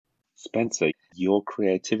Spencer, your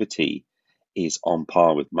creativity is on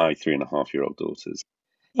par with my 3.5-year-old daughter's.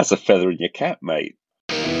 That's a feather in your cap, mate.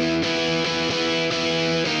 He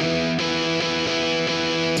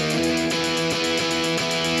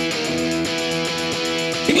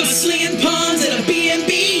was slinging puns at a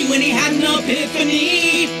B&B when he had an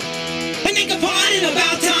epiphany. And they complained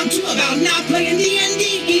about time too, about not playing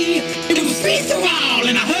D&D. It was free for all,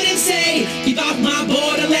 and I heard him say, "Keep off my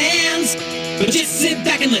borderlands. But just sit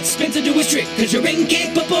back and let Spencer do his trick, cause you're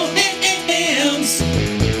incapable hands."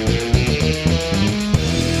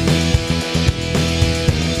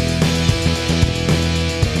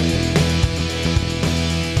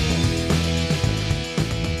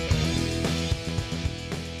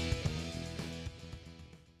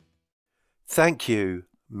 Thank you,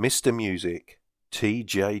 Mr. Music,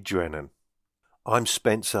 T.J. Drennan. I'm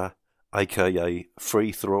Spencer, aka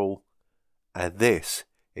Free Thrall, and this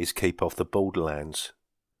is Keep Off the Borderlands.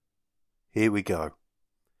 Here we go.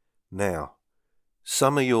 Now,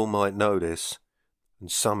 some of y'all might know this, and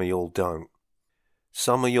some of y'all don't.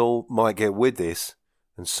 Some of y'all might get with this,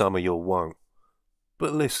 and some of y'all won't.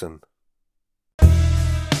 But listen.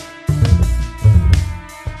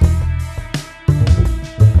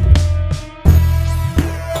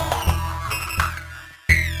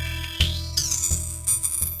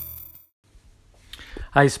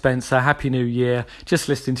 Hey Spencer, Happy New Year. Just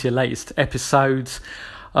listening to your latest episodes.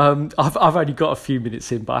 I've only got a few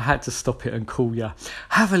minutes in, but I had to stop it and call you.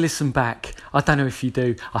 Have a listen back. I don't know if you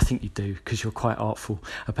do. I think you do, because you're quite artful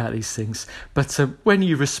about these things. But when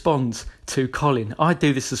you respond to Colin, I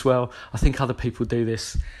do this as well. I think other people do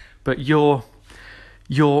this. But your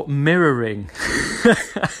mirroring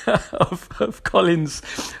of Colin's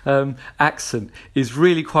accent is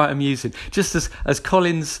really quite amusing. Just as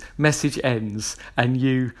Colin's message ends and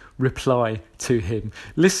you reply to him,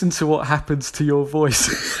 listen to what happens to your voice.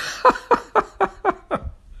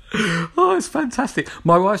 Oh, it's fantastic.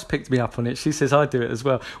 My wife's picked me up on it. She says I do it as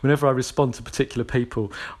well. Whenever I respond to particular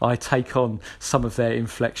people, I take on some of their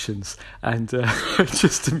inflections, and it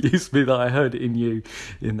just amused me that I heard it in you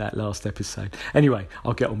in that last episode. Anyway,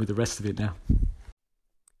 I'll get on with the rest of it now.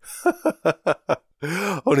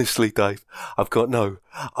 Honestly, Dave, I've got no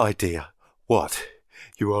idea what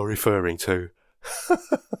you are referring to.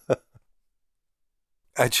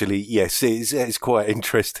 Actually, yes, it's quite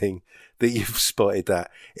interesting that you've spotted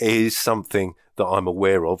that. It is something that I'm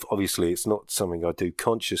aware of. Obviously, it's not something I do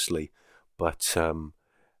consciously, but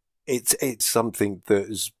it's something that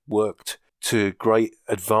has worked to great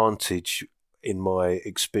advantage in my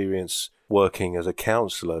experience working as a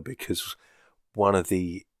counsellor, because one of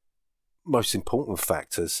the most important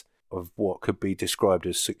factors of what could be described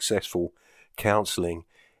as successful counselling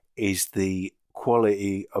is the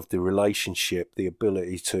quality of the relationship, the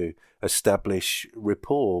ability to establish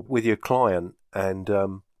rapport with your client, and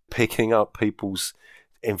picking up people's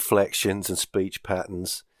inflections and speech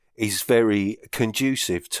patterns is very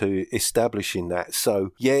conducive to establishing that.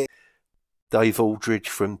 So, yeah, Dave Aldridge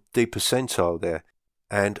from D Percentile there,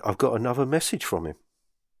 and I've got another message from him.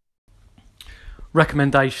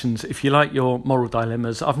 Recommendations, if you like your moral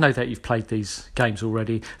dilemmas. I've no doubt you've played these games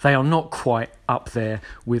already. They are not quite up there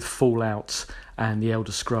with Fallout and the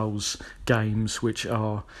Elder Scrolls games, which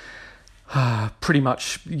are pretty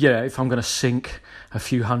much, if I'm going to sink a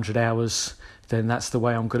few hundred hours, then that's the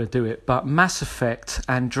way I'm going to do it. But Mass Effect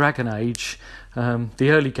and Dragon Age, the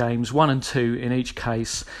early games, 1 and 2 in each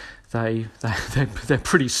case, they're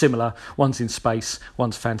pretty similar. One's in space,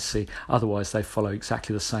 one's fantasy. Otherwise, they follow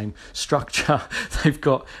exactly the same structure. They've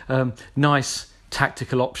got nice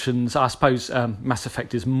tactical options. I suppose Mass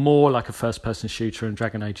Effect is more like a first-person shooter, and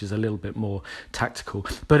Dragon Age is a little bit more tactical.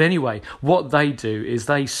 But anyway, what they do is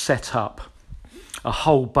they set up a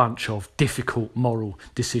whole bunch of difficult moral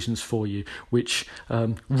decisions for you, which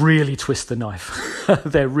really twist the knife.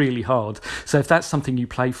 They're really hard. So if that's something you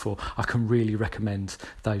play for, I can really recommend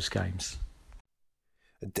those games.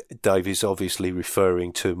 Dave is obviously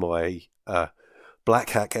referring to my Black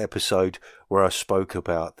Hack episode where I spoke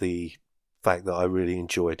about the fact that I really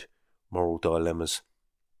enjoyed moral dilemmas,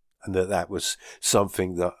 and that was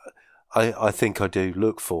something that I think I do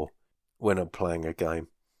look for when I'm playing a game.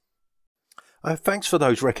 Thanks for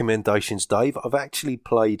those recommendations, Dave. I've actually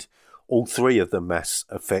played all 3 of the Mass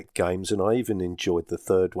Effect games, and I even enjoyed the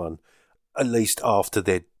third one, at least after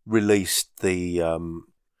they'd released the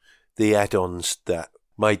add-ons that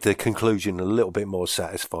made the conclusion a little bit more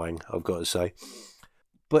satisfying, I've got to say.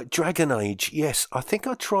 But Dragon Age, yes, I think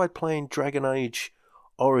I tried playing Dragon Age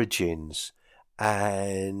Origins,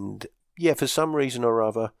 and yeah, for some reason or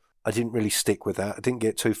other, I didn't really stick with that. I didn't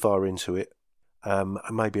get too far into it.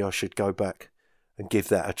 Maybe I should go back and give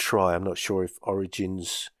that a try. I'm not sure if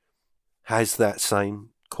Origins has that same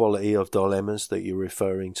quality of dilemmas that you're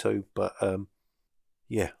referring to, but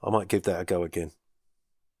yeah, I might give that a go again.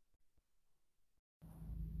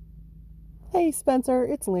 Hey Spencer,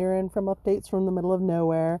 it's Liren from Updates from the Middle of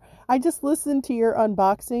Nowhere. I just listened to your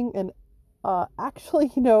unboxing and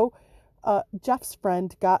actually, Jeff's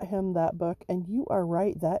friend got him that book, and you are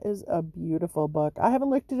right, that is a beautiful book. I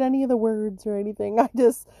haven't looked at any of the words or anything. I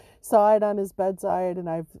just saw it on his bedside, and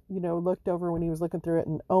I've, looked over when he was looking through it,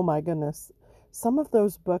 and oh my goodness, some of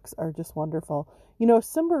those books are just wonderful.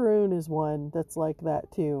 Symbaroum is one that's like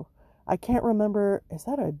that too. I can't remember, is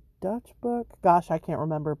that a Dutch book? Gosh, I can't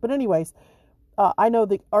remember. But anyways, I know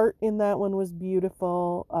the art in that one was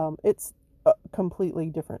beautiful. It's a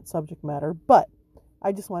completely different subject matter, but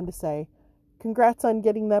I just wanted to say, congrats on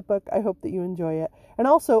getting that book. I hope that you enjoy it. And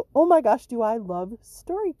also, oh my gosh, do I love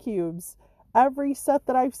story cubes. Every set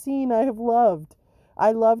that I've seen, I have loved.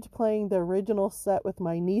 I loved playing the original set with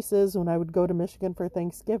my nieces when I would go to Michigan for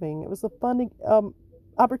Thanksgiving. It was a fun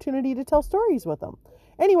opportunity to tell stories with them.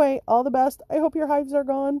 Anyway, all the best. I hope your hives are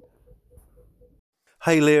gone.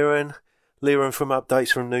 Hey, Liren. Liren from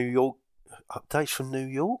Updates from New York. Updates from New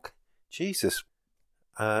York? Jesus.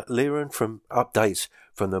 Liren from Updates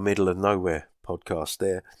from the Middle of Nowhere podcast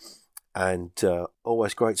there. And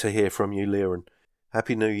always great to hear from you, Liren.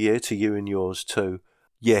 Happy New Year to you and yours too.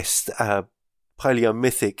 Yes,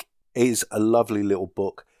 Paleomythic is a lovely little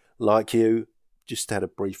book. Like you, just had a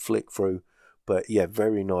brief flick through. But yeah,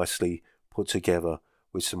 very nicely put together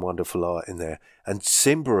with some wonderful art in there. And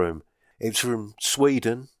Symbaroum, it's from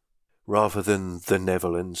Sweden rather than the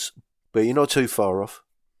Netherlands. But you're not too far off.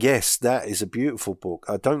 Yes, that is a beautiful book.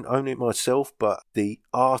 I don't own it myself, but the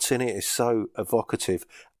art in it is so evocative.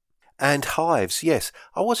 And hives, yes.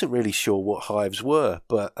 I wasn't really sure what hives were,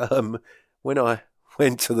 but when I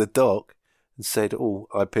went to the doc and said, oh,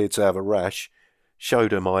 I appear to have a rash,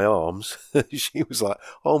 showed her my arms, she was like,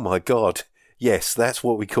 oh my God, yes, that's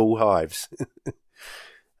what we call hives.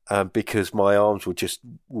 Because my arms were just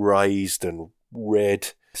raised and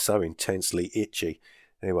red, so intensely itchy.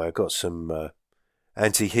 Anyway, I got some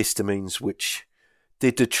antihistamines, which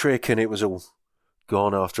did the trick, and it was all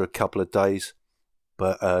gone after a couple of days.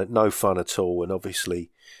 But no fun at all, and obviously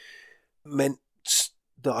meant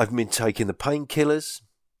that I've been taking the painkillers.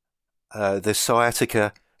 The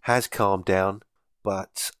sciatica has calmed down,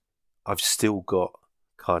 but I've still got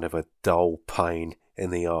kind of a dull pain in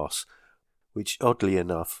the arse, which oddly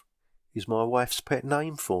enough is my wife's pet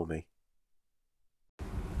name for me.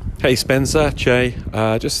 Hey Spencer, Jay,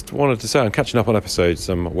 just wanted to say I'm catching up on episodes.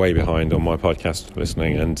 I'm way behind on my podcast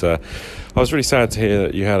listening, and I was really sad to hear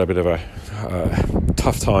that you had a bit of a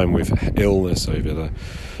tough time with illness over the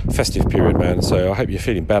festive period, man. So I hope you're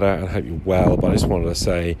feeling better and I hope you're well. But I just wanted to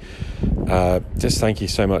say just thank you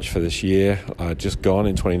so much for this year just gone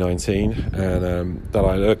in 2019, and that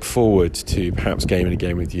I look forward to perhaps gaming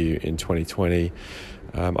again with you in 2020.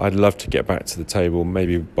 I'd love to get back to the table,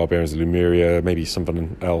 maybe Barbarians of Lemuria, maybe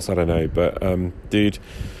something else, I don't know. But, dude,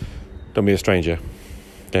 don't be a stranger.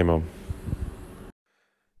 Game on.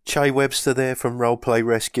 Che Webster there from Roleplay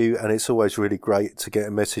Rescue, and it's always really great to get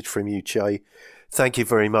a message from you, Che. Thank you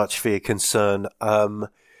very much for your concern.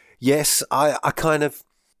 Yes, I kind of...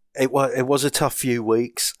 It was a tough few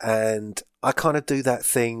weeks, and I kind of do that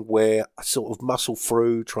thing where I sort of muscle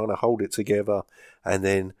through, trying to hold it together, and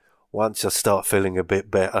then once I start feeling a bit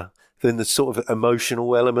better, then the sort of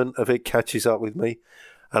emotional element of it catches up with me,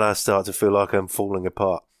 and I start to feel like I'm falling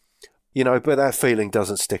apart. But that feeling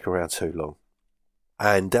doesn't stick around too long.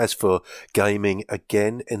 And as for gaming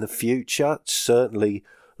again in the future, certainly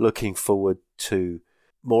looking forward to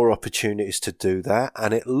more opportunities to do that,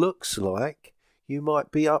 and it looks like you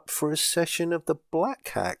might be up for a session of the Black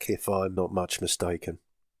Hack, if I'm not much mistaken.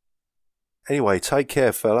 Anyway, take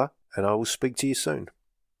care, fella, and I will speak to you soon.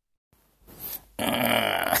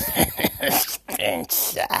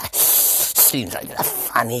 Spencer, seems like the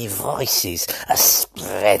funny voices are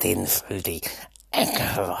spreading through the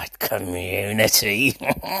Anchorite community.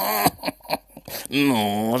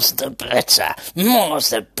 More's the better,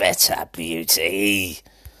 beauty.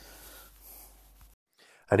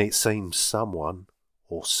 And it seems someone,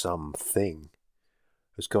 or something,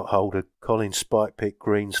 has got hold of Colin Spikepick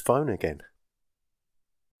Green's phone again.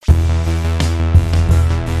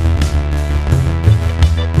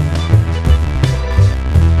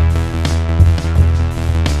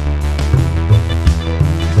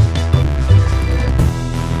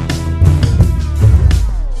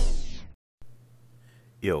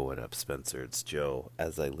 Yo, what up, Spencer? It's Joe.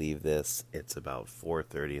 As I leave this, it's about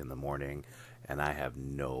 4:30 in the morning, and I have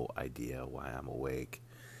no idea why I'm awake.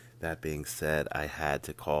 That being said, I had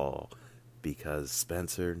to call because,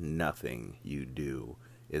 Spencer, nothing you do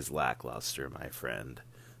is lackluster, my friend.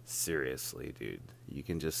 Seriously, dude. You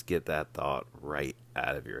can just get that thought right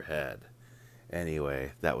out of your head.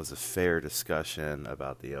 Anyway, that was a fair discussion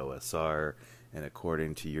about the OSR, and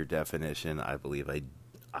according to your definition, I believe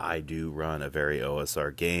I do run a very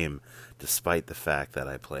OSR game, despite the fact that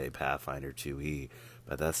I play Pathfinder 2e,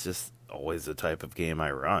 but that's just always the type of game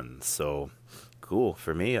I run, so cool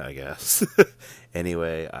for me, I guess.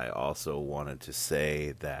 Anyway, I also wanted to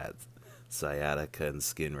say that Sciatica and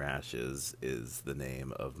Skin Rashes is the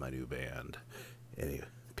name of my new band. Anyway,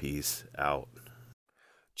 peace out.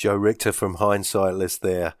 Joe Richter from Hindsightless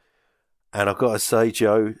there. And I've got to say,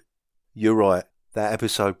 Joe, you're right. That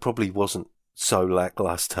episode probably wasn't so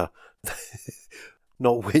lackluster.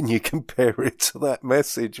 Not when you compare it to that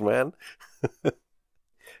message, man.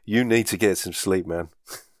 You need to get some sleep, man.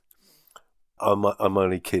 I'm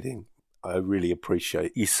only kidding. I really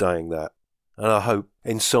appreciate you saying that. And I hope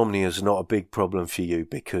insomnia is not a big problem for you,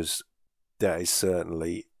 because that is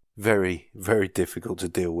certainly very, very difficult to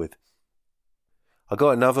deal with. I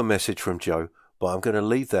got another message from Joe, but I'm going to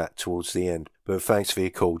leave that towards the end. But thanks for your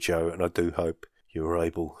call, Joe, and I do hope you were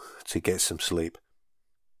able to get some sleep.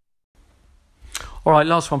 All right,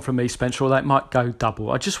 last one from me, Spencer, although it might go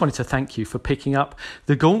double. I just wanted to thank you for picking up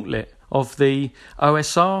the gauntlet of the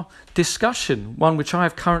OSR discussion, one which I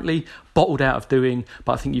have currently bottled out of doing,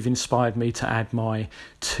 but I think you've inspired me to add my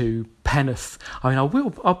two penneth. I mean,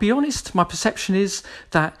 I'll be honest, my perception is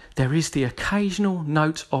that there is the occasional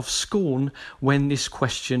note of scorn when this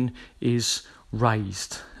question is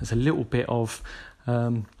raised. There's a little bit of,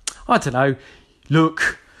 I don't know,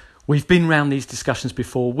 look, we've been round these discussions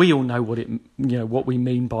before. We all know what we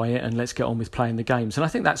mean by it, and let's get on with playing the games. And I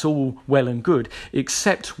think that's all well and good,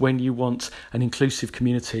 except when you want an inclusive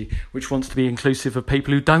community, which wants to be inclusive of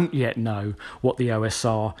people who don't yet know what the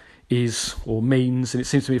OSR is or means. And it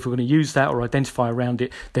seems to me if we're going to use that or identify around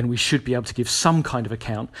it, then we should be able to give some kind of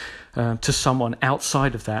account to someone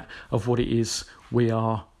outside of that of what it is we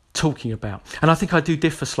are talking about. And I think I do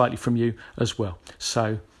differ slightly from you as well.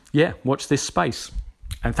 So, yeah, watch this space.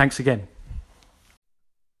 And thanks again.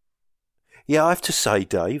 Yeah, I have to say,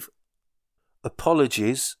 Dave,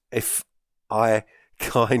 apologies if I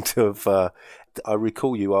kind of... I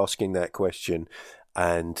recall you asking that question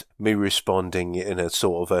and me responding in a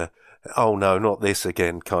sort of a, oh no, not this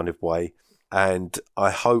again kind of way. And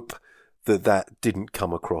I hope that didn't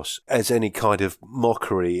come across as any kind of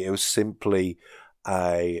mockery. It was simply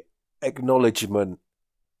a acknowledgement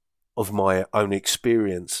of my own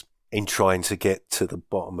experience in trying to get to the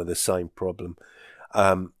bottom of the same problem,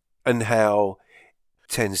 and how it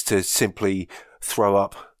tends to simply throw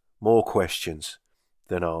up more questions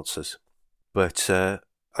than answers. But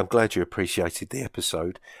I'm glad you appreciated the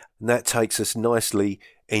episode, and that takes us nicely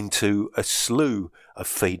into a slew of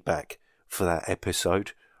feedback for that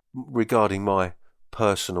episode regarding my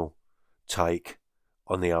personal take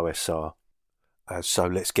on the OSR. So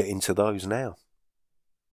let's get into those now.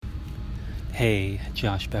 Hey,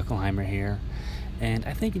 Josh Beckelheimer here, and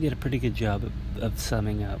I think you did a pretty good job of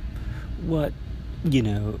summing up what,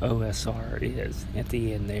 OSR is at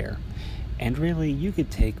the end there. And really, you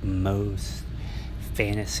could take most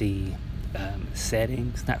fantasy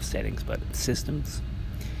systems,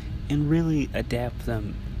 and really adapt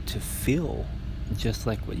them to feel just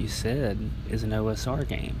like what you said is an OSR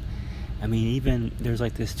game. I mean, even there's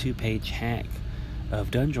like this 2-page hack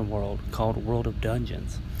of Dungeon World called World of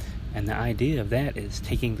Dungeons. And the idea of that is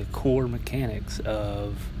taking the core mechanics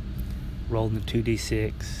of rolling the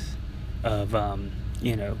 2d6, of,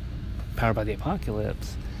 Powered by the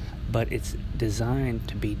Apocalypse, but it's designed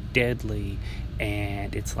to be deadly,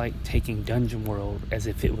 and it's like taking Dungeon World as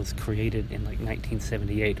if it was created in like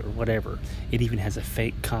 1978 or whatever. It even has a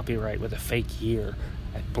fake copyright with a fake year.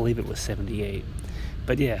 I believe it was 78.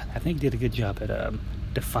 But yeah, I think it did a good job at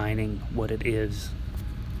defining what it is.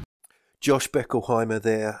 Josh Beckelheimer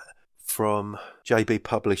there from JB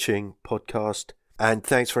Publishing Podcast. And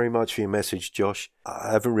thanks very much for your message, Josh.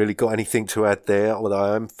 I haven't really got anything to add there, although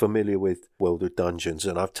I am familiar with World of Dungeons,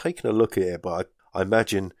 and I've taken a look at it, but I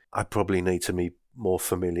imagine I probably need to be more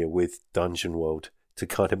familiar with Dungeon World to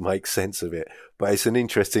kind of make sense of it. But it's an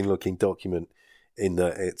interesting looking document in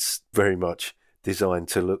that it's very much designed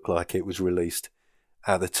to look like it was released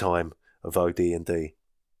at the time of OD&D.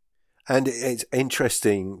 And it's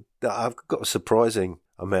interesting that I've got a surprising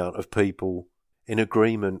amount of people in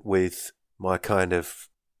agreement with my kind of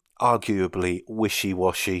arguably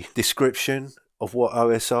wishy-washy description of what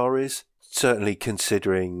OSR is, certainly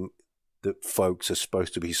considering that folks are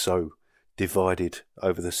supposed to be so divided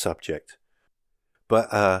over the subject.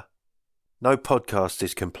 But No podcast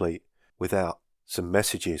is complete without some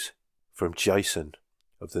messages from Jason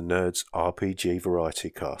of the Nerds RPG Variety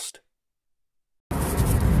Cast.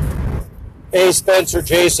 Hey Spencer,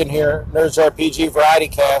 Jason here, Nerds RPG Variety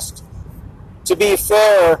Cast. To be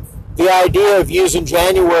fair, the idea of using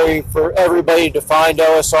January for everybody to find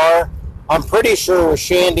OSR, I'm pretty sure was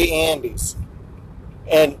Shandy Andy's.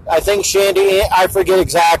 And I think Shandy, I forget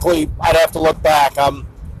exactly, I'd have to look back, I'm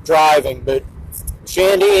driving, but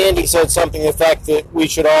Shandy Andy said something to the effect that we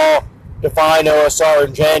should all define OSR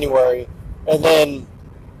in January. And then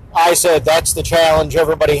I said that's the challenge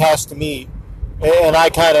everybody has to meet. And I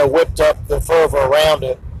kind of whipped up the fervor around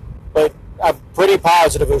it. But I'm pretty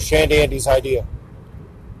positive it was Shandy Andy's idea.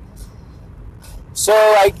 So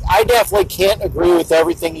I definitely can't agree with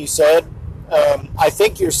everything you said. I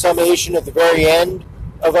think your summation at the very end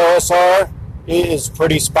of OSR is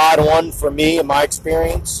pretty spot on for me in my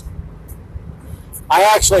experience. I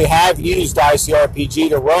actually have used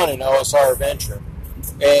ICRPG to run an OSR adventure,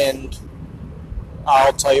 and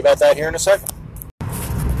I'll tell you about that here in a second.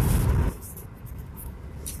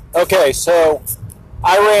 Okay, so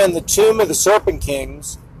I ran the Tomb of the Serpent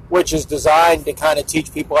Kings, which is designed to kind of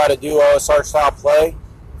teach people how to do OSR style play.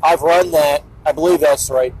 I've run that, I believe that's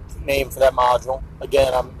the right name for that module.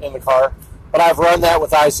 Again, I'm in the car. But I've run that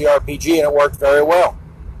with ICRPG and it worked very well.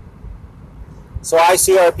 So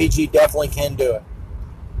ICRPG definitely can do it.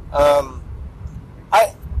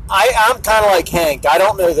 I'm kind of like Hank. I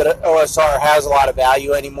don't know that OSR has a lot of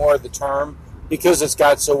value anymore, the term, because it's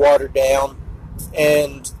got so watered down.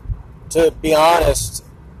 And to be honest,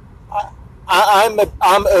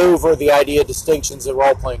 I'm over the idea of distinctions in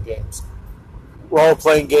role-playing games.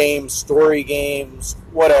 Role-playing games, story games,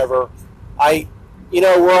 whatever.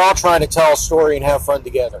 We're all trying to tell a story and have fun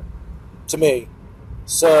together, to me.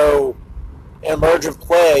 So, emergent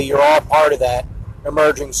play, you're all part of that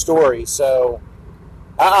emerging story. So,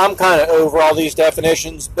 I'm kind of over all these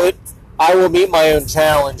definitions, but I will meet my own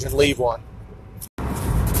challenge and leave one.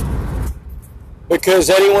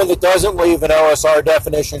 Because anyone that doesn't leave an OSR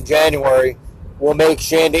definition in January will make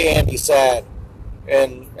Shandy Andy sad.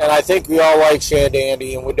 And I think we all like Shandy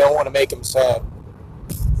Andy, and we don't want to make him sad.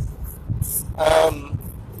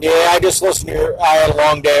 I just listened to I had a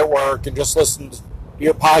long day at work and just listened to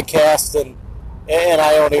your podcast, and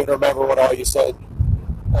I don't even remember what all you said,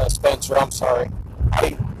 Spencer. I'm sorry.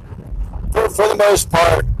 For the most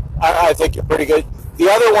part, I think you're pretty good. The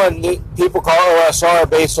other one that people call OSR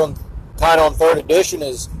based on kind of on 3rd edition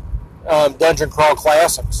is Dungeon Crawl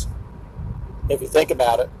Classics, if you think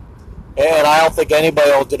about it. And I don't think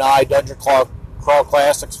anybody will deny Dungeon Crawl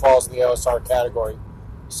Classics falls in the OSR category.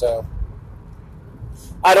 So,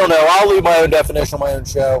 I don't know. I'll leave my own definition on my own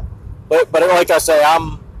show. But like I say,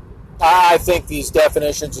 I think these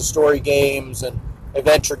definitions of story games and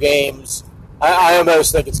adventure games, I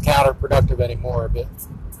almost think it's counterproductive anymore. But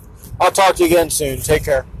I'll talk to you again soon. Take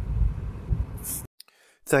care.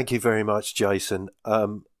 Thank you very much, Jason.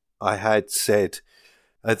 I had said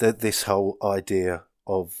that this whole idea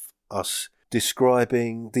of us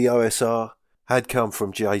describing the OSR had come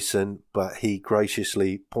from Jason, but he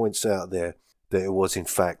graciously points out there that it was in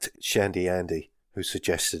fact Shandy Andy who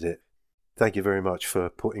suggested it. Thank you very much for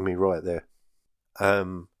putting me right there.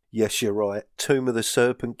 Yes, you're right. Tomb of the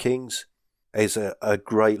Serpent Kings is a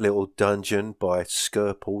great little dungeon by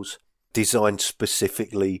Skirples, designed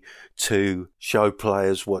specifically to show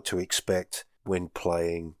players what to expect when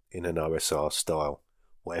playing in an OSR style,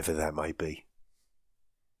 whatever that may be.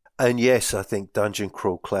 And yes, I think Dungeon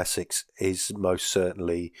Crawl Classics is most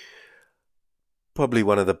certainly probably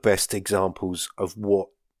one of the best examples of what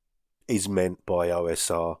is meant by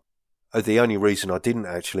OSR. The only reason I didn't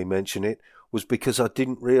actually mention it was because I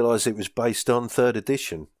didn't realise it was based on 3rd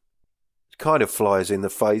edition. It kind of flies in the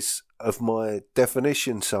face of my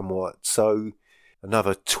definition somewhat, so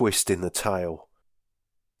another twist in the tail.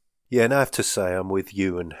 Yeah, and I have to say I'm with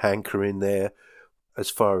you and Hanker in there as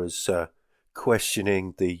far as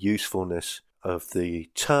questioning the usefulness of the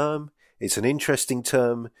term. It's an interesting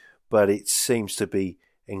term, but it seems to be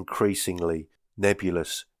increasingly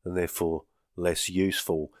nebulous and therefore less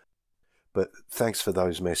useful. But thanks for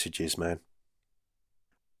those messages, man.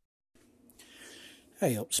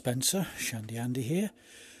 Hey up, Spencer. Shandy Andy here.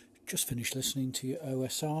 Just finished listening to your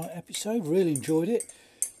OSR episode. Really enjoyed it.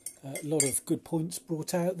 A lot of good points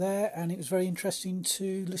brought out there, and it was very interesting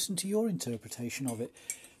to listen to your interpretation of it,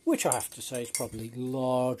 which I have to say is probably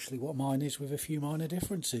largely what mine is, with a few minor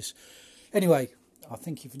differences. Anyway, I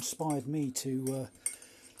think you've inspired me to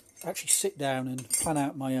actually sit down and plan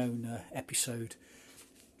out my own episode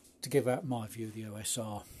to give out my view of the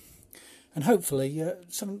OSR. And hopefully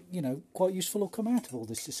something, quite useful will come out of all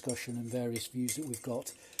this discussion and various views that we've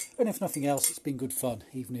got. And if nothing else, it's been good fun,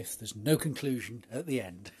 even if there's no conclusion at the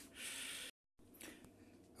end.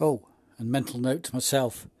 Oh, and mental note to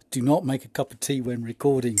myself, do not make a cup of tea when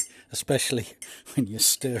recording, especially when you're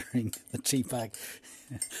stirring the tea bag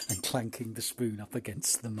and clanking the spoon up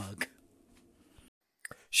against the mug.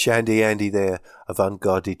 Shandy Andy there of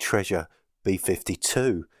Unguarded Treasure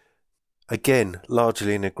B52. Again,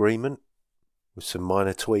 largely in agreement with some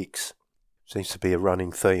minor tweaks. Seems to be a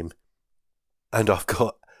running theme. And I've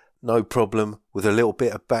got no problem with a little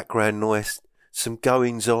bit of background noise, some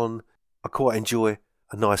goings on. I quite enjoy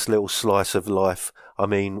a nice little slice of life. I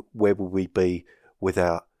mean, where would we be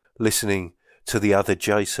without listening to the other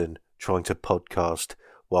Jason trying to podcast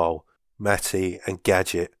while Matty and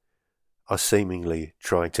Gadget are seemingly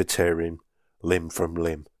trying to tear him limb from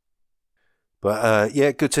limb. But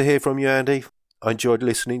yeah, good to hear from you, Andy. I enjoyed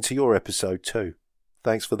listening to your episode too.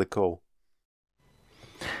 Thanks for the call.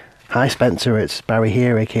 Hi Spencer, it's Barry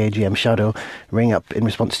here, aka GM Shadow, ringing up in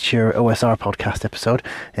response to your OSR podcast episode.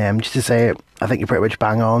 Just to say, I think you're pretty much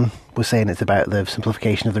bang on with saying it's about the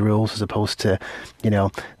simplification of the rules as opposed to,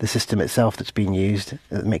 the system itself that's being used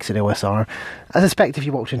that makes it OSR. I suspect if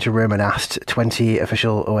you walked into a room and asked 20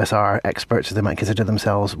 official OSR experts, as they might consider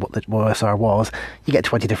themselves, what the OSR was, you get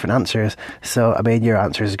 20 different answers. So, your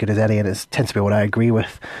answer is as good as any, and it tends to be what I agree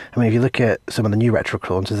with. If you look at some of the new retro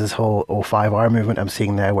clones, there's this whole 05R movement I'm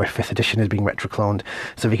seeing now where 5th edition is being retro-cloned.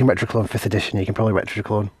 So if you can retro-clone 5th edition, you can probably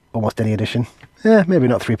retro-clone almost any edition. Maybe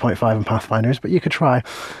not 3.5 and Pathfinders, but you could try.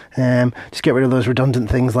 Just get rid of those redundant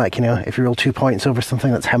things like, if you roll 2 points over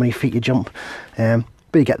something, that's how many feet you jump. But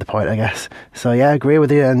you get the point, I guess. So yeah, I agree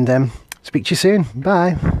with you, and speak to you soon.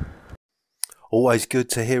 Bye. Always good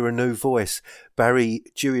to hear a new voice. Barry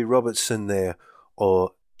Dewey Robertson there,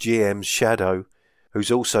 or GM Shadow,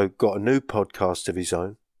 who's also got a new podcast of his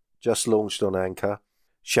own, just launched on Anchor,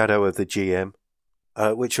 Shadow of the GM,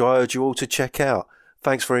 which I urge you all to check out.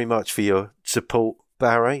 Thanks very much for your support,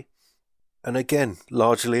 Barry. And again,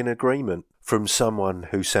 largely in agreement from someone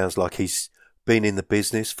who sounds like he's been in the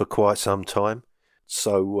business for quite some time.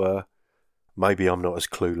 So maybe I'm not as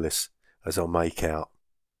clueless as I make out.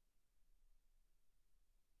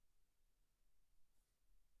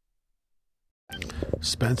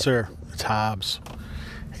 Spencer, it's Hobbs.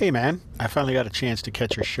 Hey man, I finally got a chance to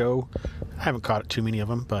catch your show. I haven't caught too many of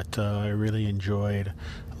them, but I really enjoyed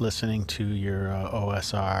listening to your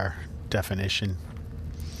OSR definition.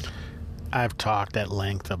 I've talked at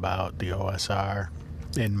length about the OSR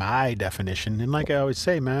in my definition, and like I always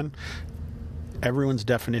say, man, everyone's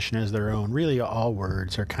definition is their own. Really, all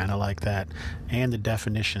words are kind of like that, and the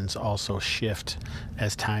definitions also shift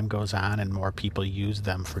as time goes on and more people use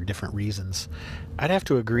them for different reasons. I'd have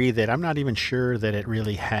to agree that I'm not even sure that it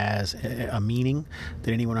really has a meaning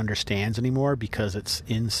that anyone understands anymore because it's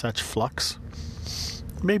in such flux.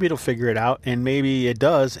 Maybe it'll figure it out, and maybe it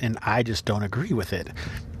does, and I just don't agree with it.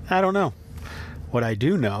 I don't know. What I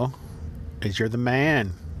do know is you're the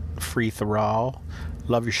man, Free Thrall.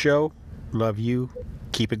 Love your show. Love you.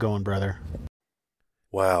 Keep it going, brother.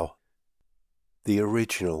 Wow. The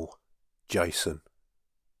original Jason.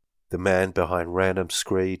 The man behind Random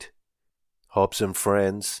Screed, Hobbs and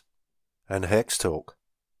Friends, and Hex Talk.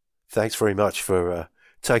 Thanks very much for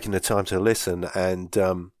taking the time to listen.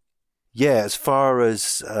 And yeah, as far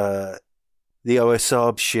as the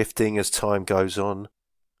OSR shifting as time goes on,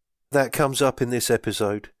 that comes up in this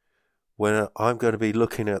episode when I'm going to be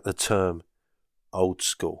looking at the term old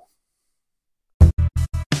school.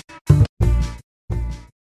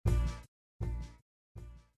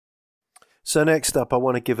 So next up, I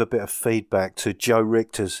want to give a bit of feedback to Joe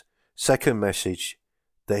Richter's second message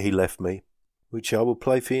that he left me, which I will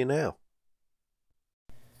play for you now.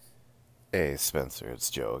 Hey Spencer, it's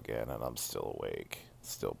Joe again, and I'm still awake,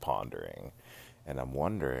 still pondering, and I'm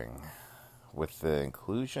wondering, with the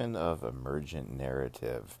inclusion of emergent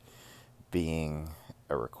narrative being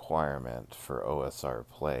a requirement for OSR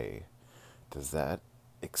play, does that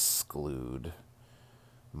exclude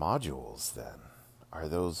modules then? Are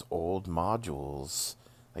those old modules,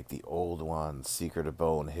 like the old ones, Secret of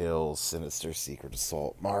Bone Hill, Sinister Secret of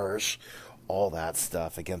Salt Marsh, all that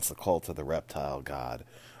stuff against the Cult of the Reptile God,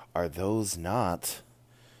 are those not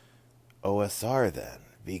OSR then?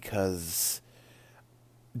 Because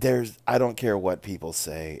I don't care what people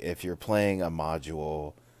say, if you're playing a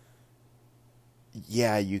module,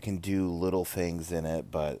 yeah, you can do little things in it,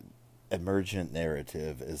 but emergent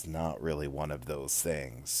narrative is not really one of those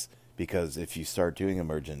things. Because if you start doing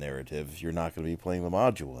emergent narrative, you're not going to be playing the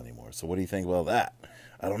module anymore. So what do you think about that?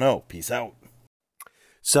 I don't know. Peace out.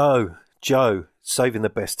 So, Joe, saving the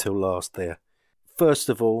best till last there. First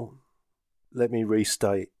of all, let me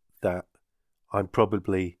restate that I'm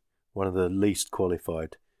probably one of the least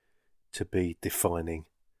qualified to be defining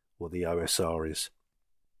what the OSR is.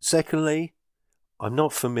 Secondly, I'm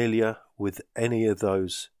not familiar with any of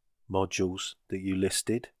those modules that you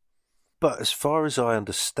listed, but as far as I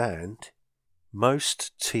understand,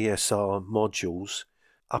 most TSR modules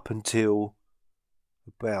up until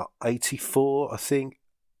about 84, I think,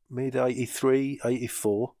 mid 83,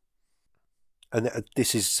 84, and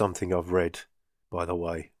this is something I've read, by the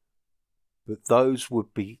way, but those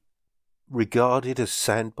would be regarded as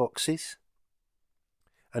sandboxes.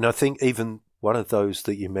 And I think even one of those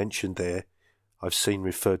that you mentioned there, I've seen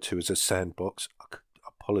referred to as a sandbox.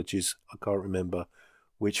 Apologies, I can't remember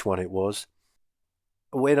which one it was.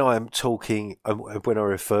 When I'm talking, when I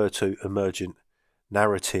refer to emergent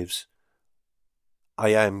narratives, I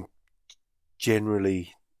am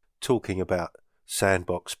generally talking about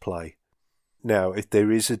sandbox play. Now, if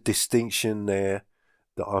there is a distinction there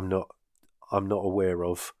that I'm not aware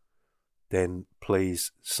of, then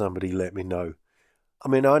please somebody let me know. I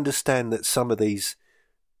mean, I understand that some of these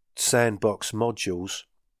sandbox modules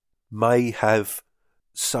may have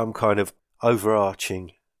some kind of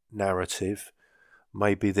overarching narrative.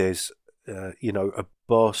 Maybe there's, a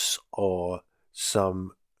boss or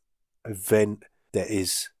some event that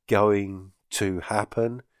is going to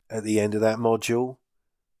happen at the end of that module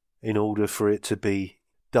in order for it to be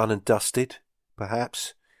done and dusted,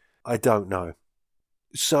 perhaps. I don't know.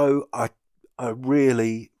 So I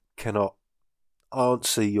really cannot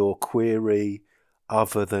answer your query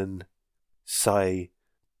other than say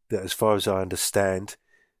that as far as I understand,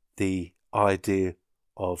 the idea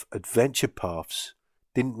of adventure paths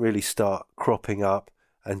didn't really start cropping up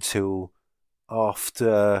until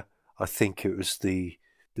after, I think it was the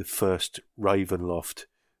first Ravenloft,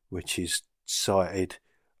 which is cited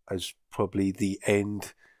as probably the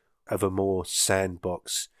end of a more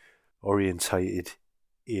sandbox orientated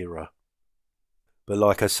era. But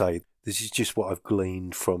like I say, this is just what I've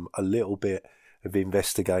gleaned from a little bit of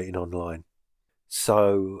investigating online.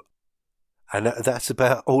 So, and that's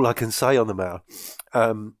about all I can say on the matter.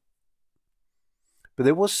 But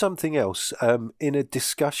there was something else in a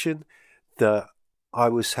discussion that I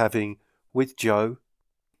was having with Joe,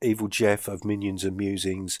 Evil Jeff of Minions and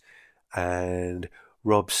Musings, and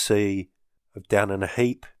Rob C of Down in a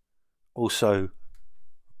Heap. Also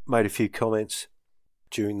made a few comments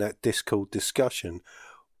during that Discord discussion.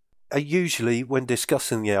 Usually when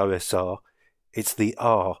discussing the OSR, it's the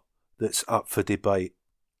R that's up for debate.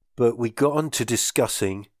 But we got on to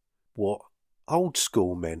discussing what old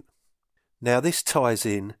school meant. Now this ties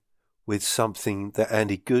in with something that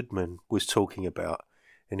Andy Goodman was talking about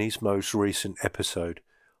in his most recent episode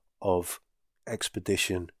of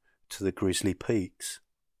Expedition to the Grizzly Peaks.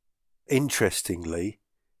 Interestingly,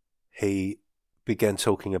 he began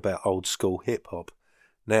talking about old school hip hop.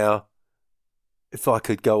 Now, if I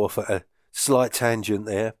could go off at a slight tangent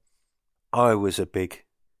there, I was a big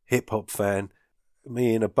hip hop fan.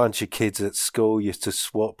 Me and a bunch of kids at school used to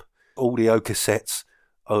swap audio cassettes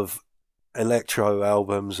of electro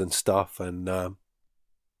albums and stuff, and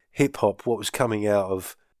hip hop, what was coming out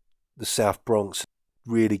of the South Bronx,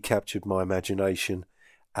 really captured my imagination,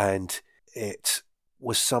 and it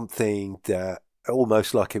was something that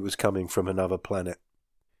almost like it was coming from another planet,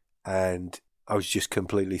 and I was just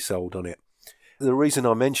completely sold on it. The reason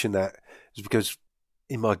I mention that is because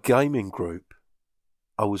in my gaming group,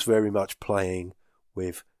 I was very much playing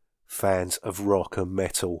with fans of rock and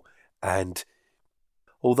metal, and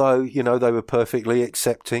although, they were perfectly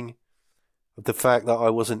accepting of the fact that I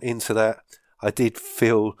wasn't into that, I did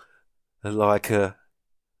feel like a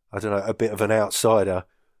bit of an outsider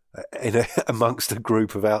amongst a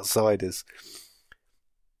group of outsiders.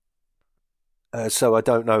 So I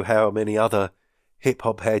don't know how many other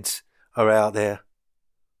hip-hop heads are out there,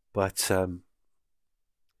 but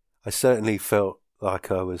I certainly felt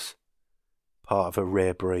like I was part of a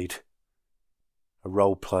rare breed, a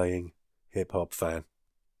role-playing hip-hop fan.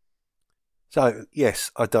 So,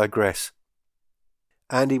 yes, I digress.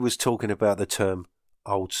 Andy was talking about the term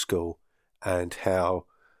old school and how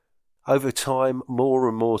over time more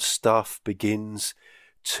and more stuff begins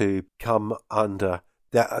to come under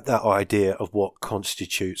that idea of what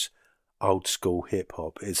constitutes old school hip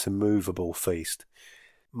hop. It's a movable feast,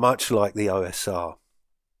 much like the OSR.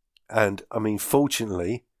 And I mean,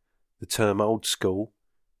 fortunately, the term old school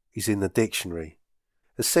is in the dictionary.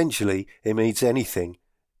 Essentially, it means anything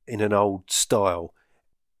in an old style.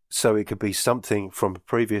 So it could be something from a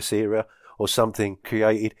previous era or something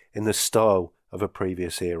created in the style of a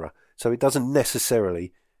previous era. So it doesn't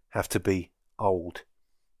necessarily have to be old.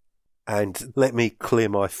 And Let Me Clear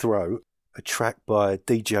My Throat, a track by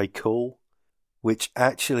DJ Kool, which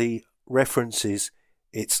actually references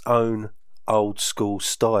its own old school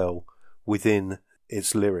style within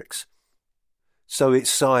its lyrics. So it's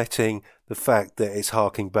citing the fact that it's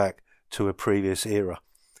harking back to a previous era.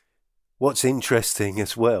 What's interesting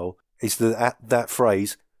as well is that that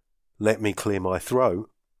phrase, "let me clear my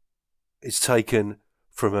throat," is taken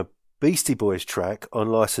from a Beastie Boys track on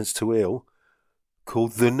License to Ill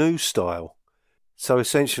called The New Style. So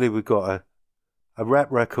essentially we've got a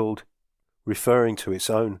rap record referring to its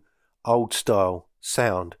own old style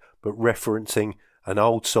sound, but referencing an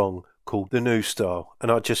old song called The New Style.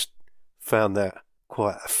 And I just found that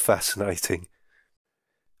quite fascinating.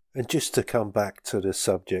 And just to come back to the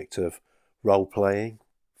subject of role-playing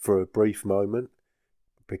for a brief moment,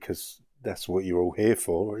 because that's what you're all here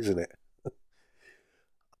for, isn't it?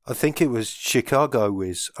 I think it was Chicago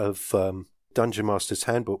Wiz of Dungeon Master's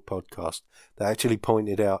Handbook podcast that actually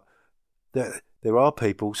pointed out that there are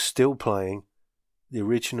people still playing the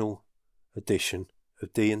original edition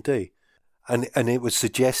of D&D. And it was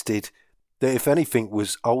suggested that if anything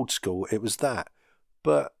was old school, it was that.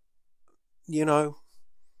 But, you know,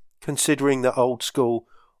 considering that old school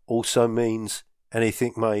also means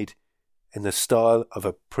anything made in the style of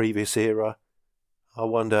a previous era, I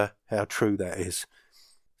wonder how true that is.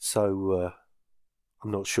 So, I'm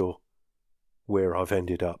not sure where I've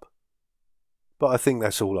ended up. But I think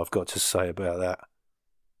that's all I've got to say about that.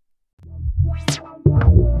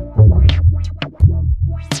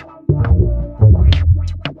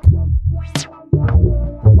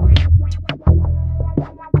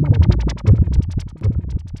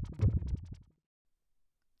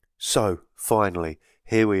 So, finally,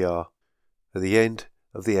 here we are at the end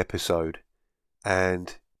of the episode.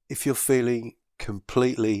 And if you're feeling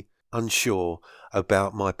completely unsure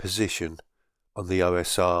about my position on the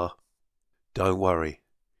OSR, don't worry,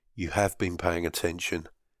 you have been paying attention.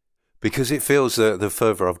 Because it feels that the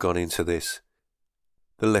further I've gone into this,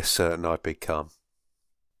 the less certain I've become.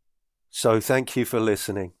 So thank you for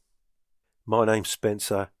listening. My name's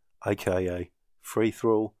Spencer, aka Free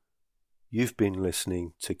Thrall. You've been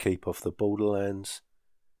listening to Keep Off the Borderlands.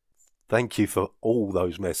 Thank you for all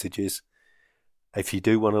those messages. If you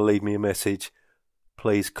do want to leave me a message,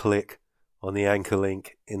 please click on the anchor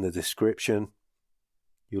link in the description.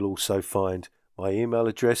 You'll also find my email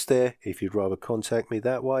address there if you'd rather contact me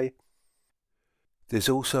that way. There's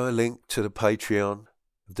also a link to the Patreon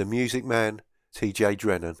of the Music Man, TJ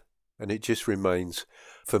Drennan, and it just remains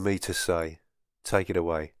for me to say, take it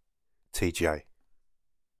away, TJ.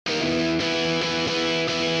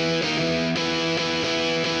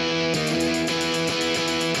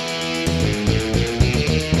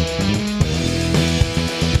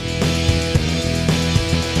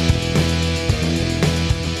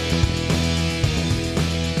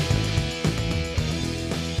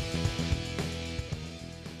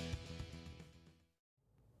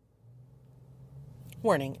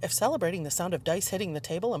 Warning, if celebrating the sound of dice hitting the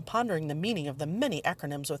table and pondering the meaning of the many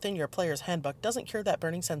acronyms within your player's handbook doesn't cure that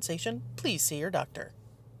burning sensation, please see your doctor.